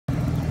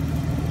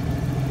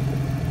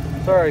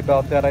Sorry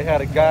about that. I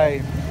had a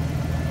guy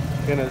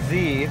in a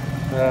Z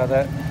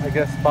that I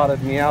guess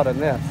spotted me out in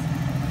this.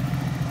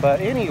 But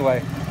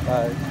anyway,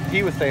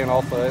 he was saying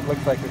also it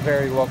looks like a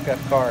very well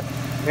kept car.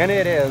 And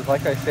it is,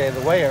 like I say,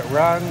 the way it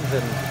runs.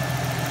 And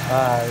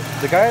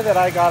the guy that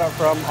I got it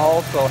from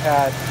also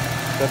had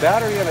the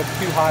battery in it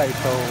too high,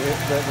 so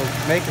it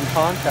was making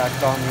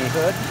contact on the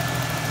hood.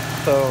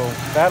 So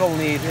that'll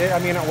need, I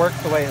mean, it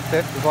works the way it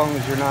sits as long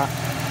as you're not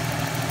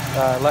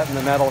letting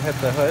the metal hit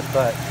the hood.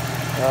 But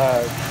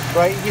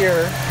right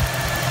here,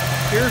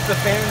 here's the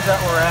fans that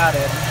were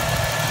added,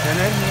 and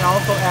then he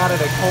also added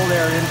a cold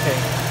air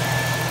intake.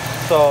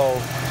 So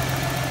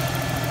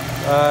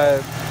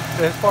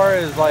as far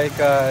as like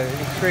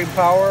extreme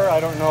power, I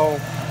don't know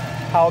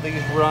how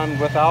these run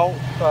without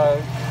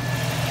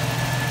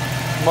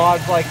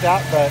mods like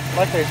that, but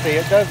like I say,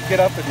 it does get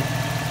up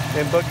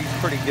and boogies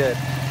pretty good.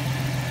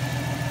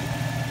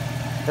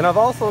 And I've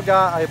also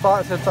got, I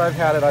bought, since I've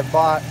had it, I've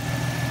bought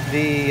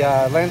the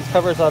lens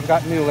covers. I've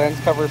got new lens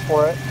covers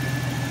for it.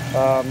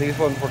 These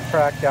ones were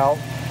cracked out,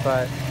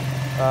 but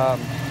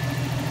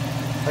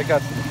I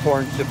got some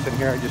corn chips in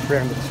here. I just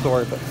ran to the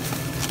store. But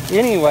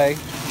anyway,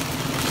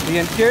 the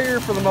interior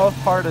for the most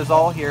part is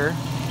all here.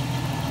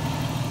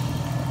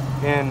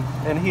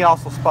 And he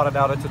also spotted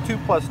out it's a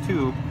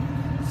 2+2.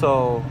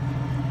 So,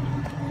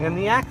 and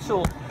the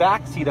actual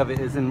back seat of it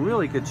is in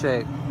really good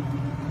shape.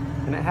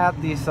 And it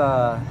had these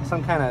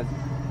some kind of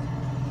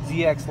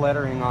ZX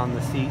lettering on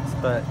the seats,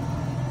 but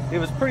it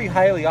was pretty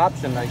highly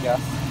optioned, I guess.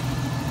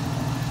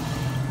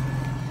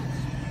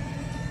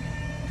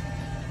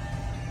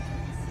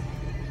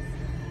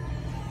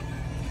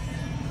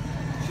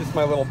 It's just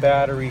my little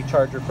battery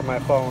charger for my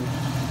phone.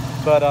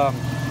 But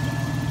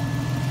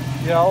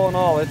yeah, all in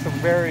all, it's a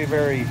very,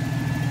 very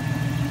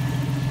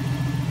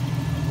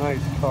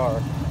nice car.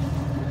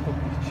 Put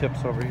these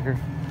chips over here.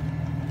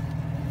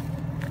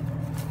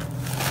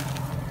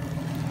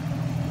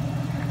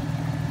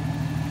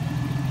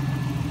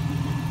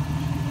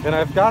 And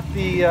I've got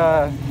the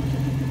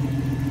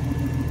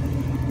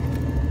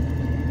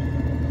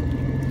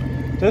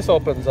this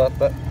opens up,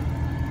 but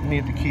I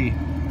need the key.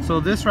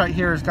 So this right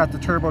here has got the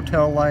turbo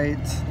tail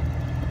lights.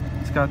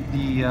 It's got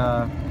the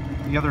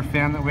other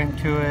fan that went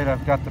to it.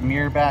 I've got the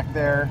mirror back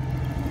there.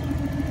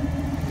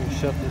 Let me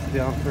shut this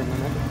down for a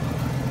minute.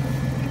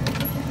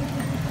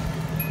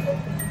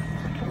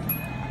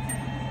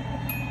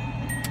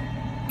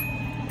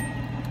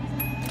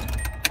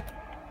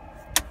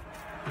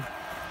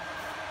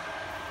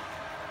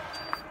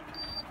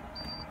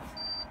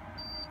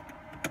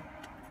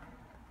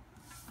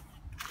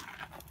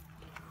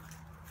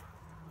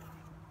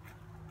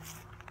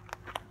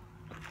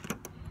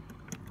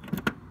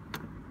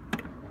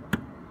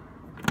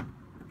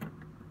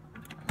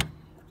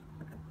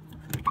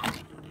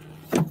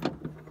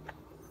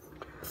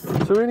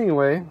 So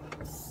anyway,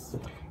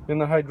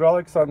 and the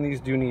hydraulics on these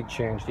do need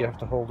changed. You have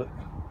to hold it.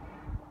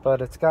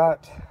 But it's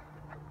got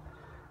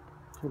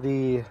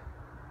the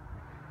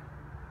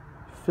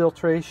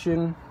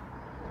filtration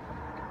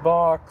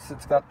box,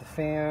 it's got the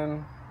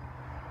fan,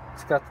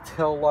 it's got the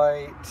tail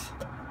light,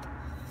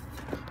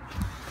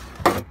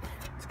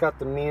 it's got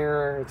the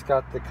mirror, it's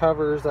got the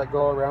covers that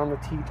go around the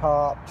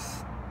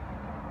T-tops.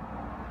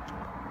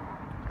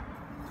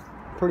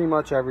 Pretty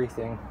much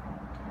everything.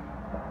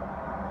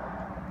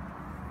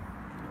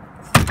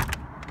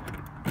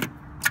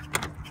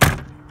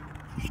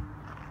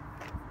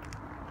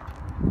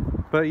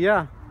 But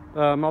yeah,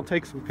 I'll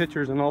take some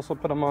pictures and also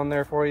put them on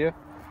there for you.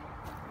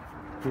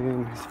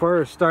 And as far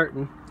as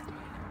starting,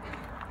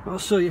 I'll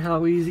show you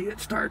how easy it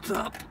starts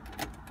up.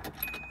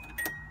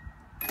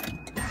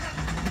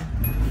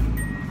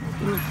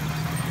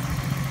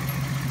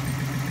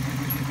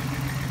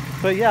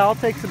 But yeah, I'll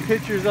take some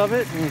pictures of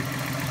it. And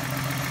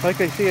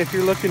like I say, if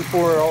you're looking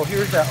for, oh,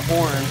 here's that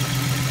horn.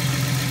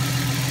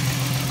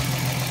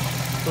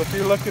 So if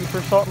you're looking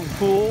for something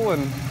cool,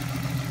 and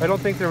I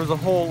don't think there was a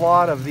whole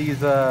lot of these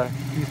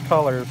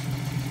colors,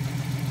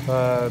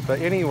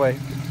 but anyway,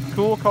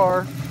 cool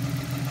car,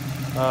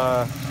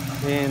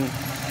 and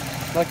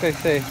like I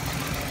say,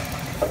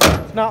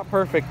 it's not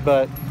perfect,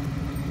 but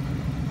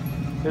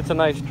it's a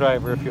nice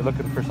driver if you're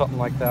looking for something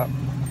like that.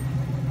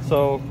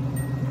 So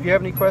if you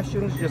have any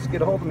questions, just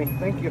get a hold of me.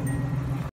 Thank you.